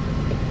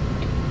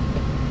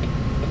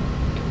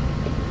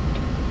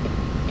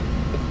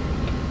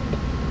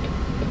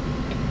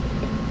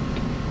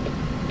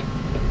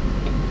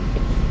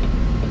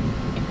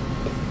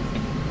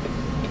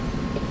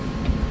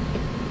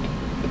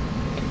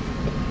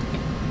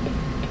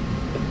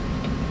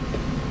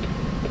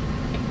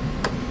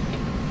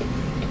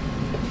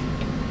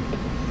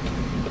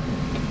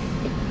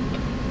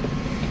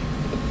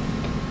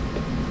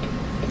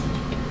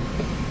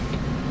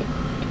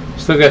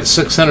 Still got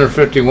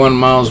 651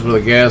 miles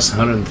worth of gas,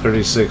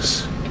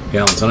 136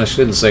 gallons. And I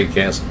shouldn't say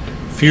gas.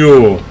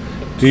 Fuel.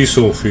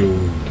 Diesel fuel.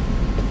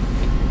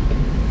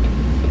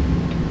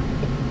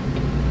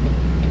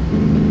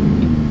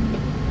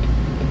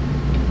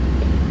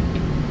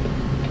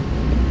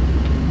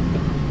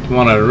 Come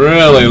on, I'd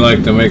really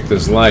like to make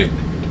this light.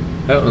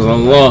 That was a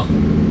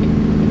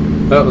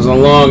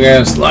long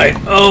ass light.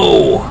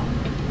 Oh!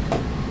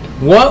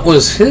 What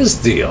was his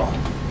deal?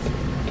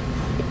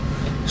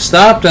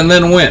 Stopped and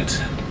then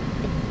went.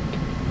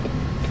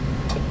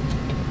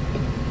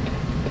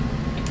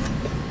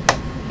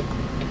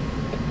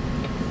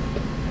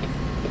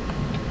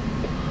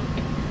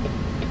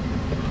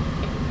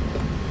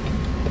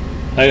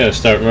 I gotta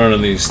start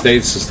running these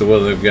states as to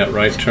whether they've got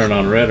right turn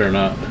on red or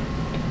not.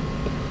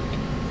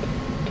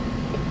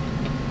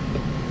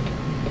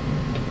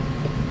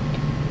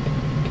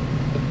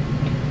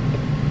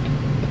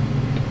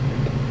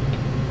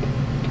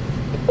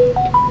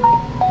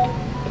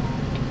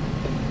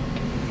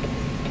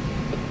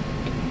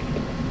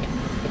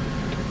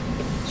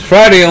 It's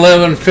Friday,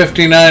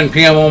 11:59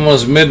 p.m.,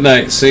 almost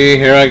midnight. See,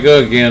 here I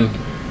go again.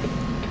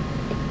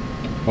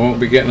 I won't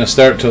be getting a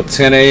start till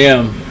 10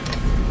 a.m.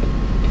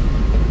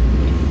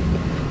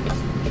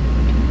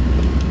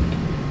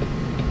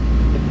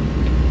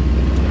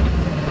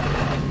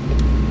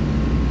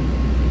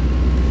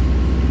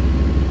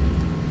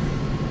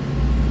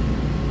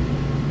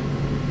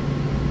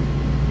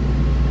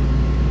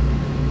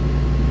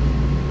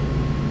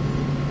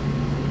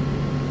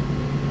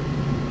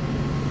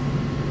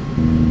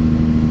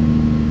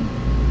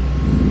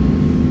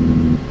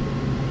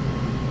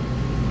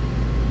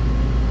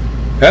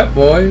 Pep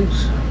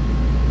boys.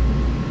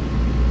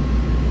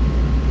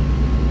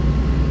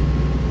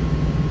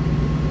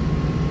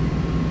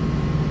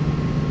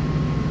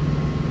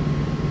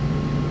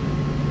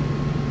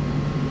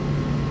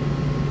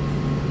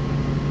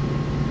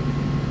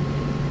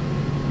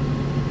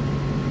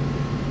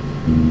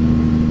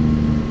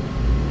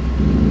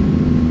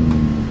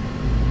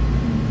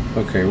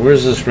 Okay,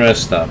 where's this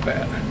rest stop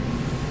at?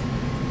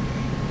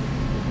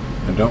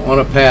 I don't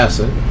want to pass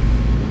it.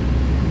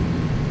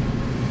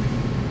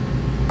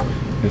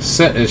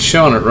 It's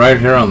showing it right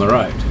here on the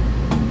right.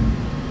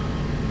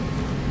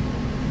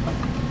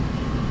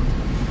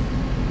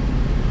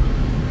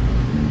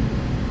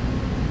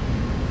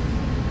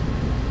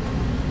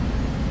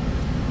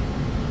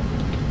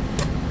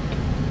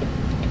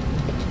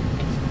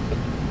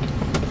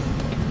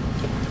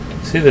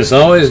 See, this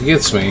always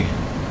gets me.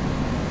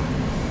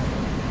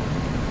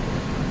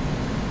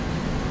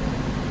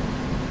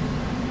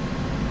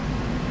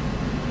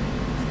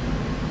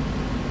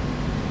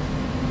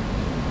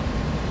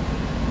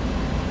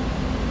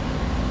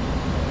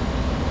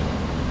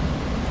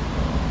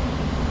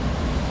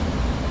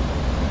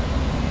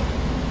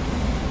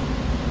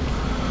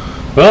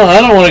 Well,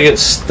 I don't want to get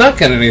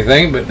stuck in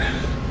anything, but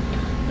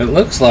it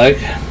looks like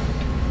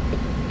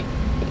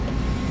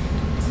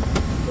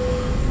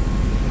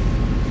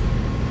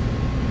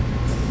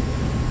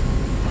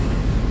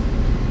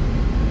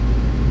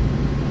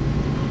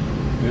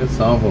it's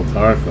awful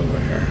dark over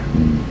here.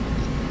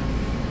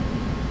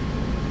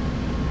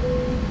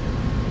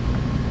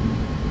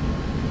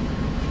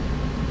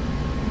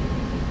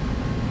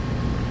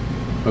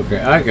 Okay,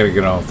 I gotta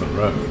get off the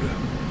road.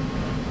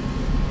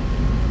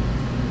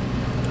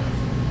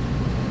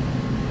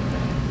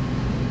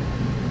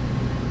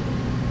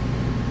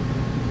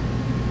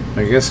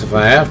 I guess if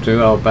I have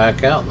to, I'll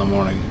back out in the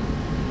morning.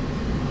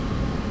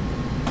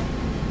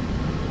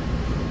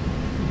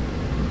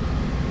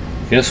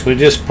 Guess we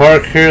just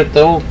park here at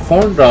the old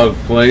corn dog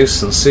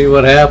place and see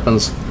what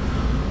happens.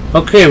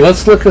 Okay,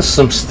 let's look at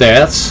some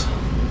stats.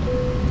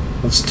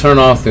 Let's turn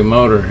off the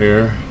motor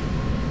here.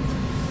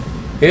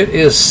 It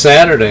is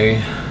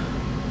Saturday,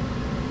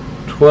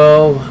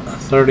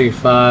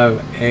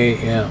 12:35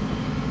 a.m.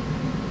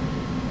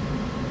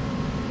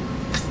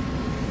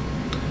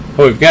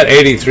 Well, we've got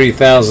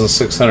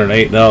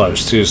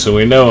 $83,608 too, so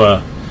we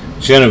know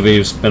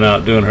Genevieve's been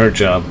out doing her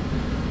job.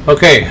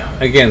 Okay,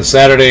 again,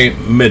 Saturday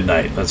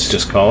midnight, let's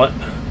just call it.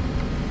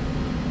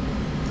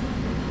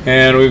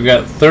 And we've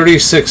got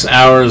 36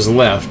 hours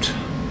left.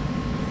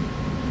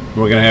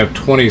 We're going to have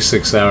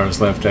 26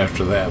 hours left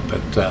after that,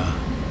 but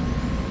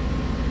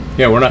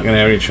yeah, we're not going to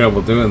have any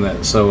trouble doing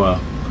that. So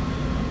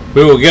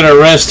we will get our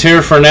rest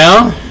here for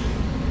now,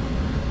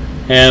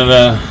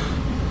 and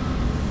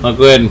I'll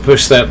go ahead and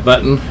push that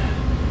button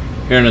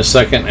here in a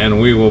second,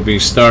 and we will be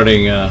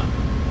starting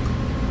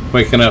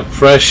waking up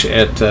fresh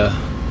at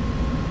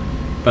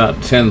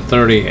about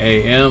 10:30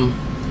 a.m.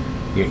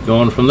 Get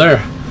going from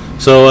there.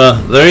 So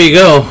there you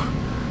go,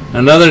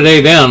 another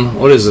day down.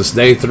 What is this,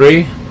 day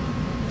 3?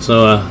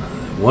 So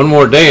one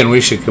more day and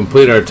we should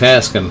complete our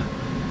task and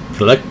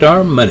collect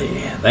our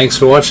money. Thanks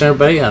for watching,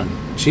 everybody, on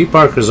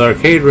G.Parkers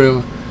Arcade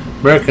Room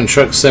American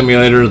Truck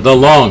Simulator: The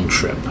Long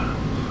Trip.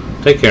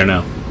 Take care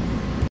now.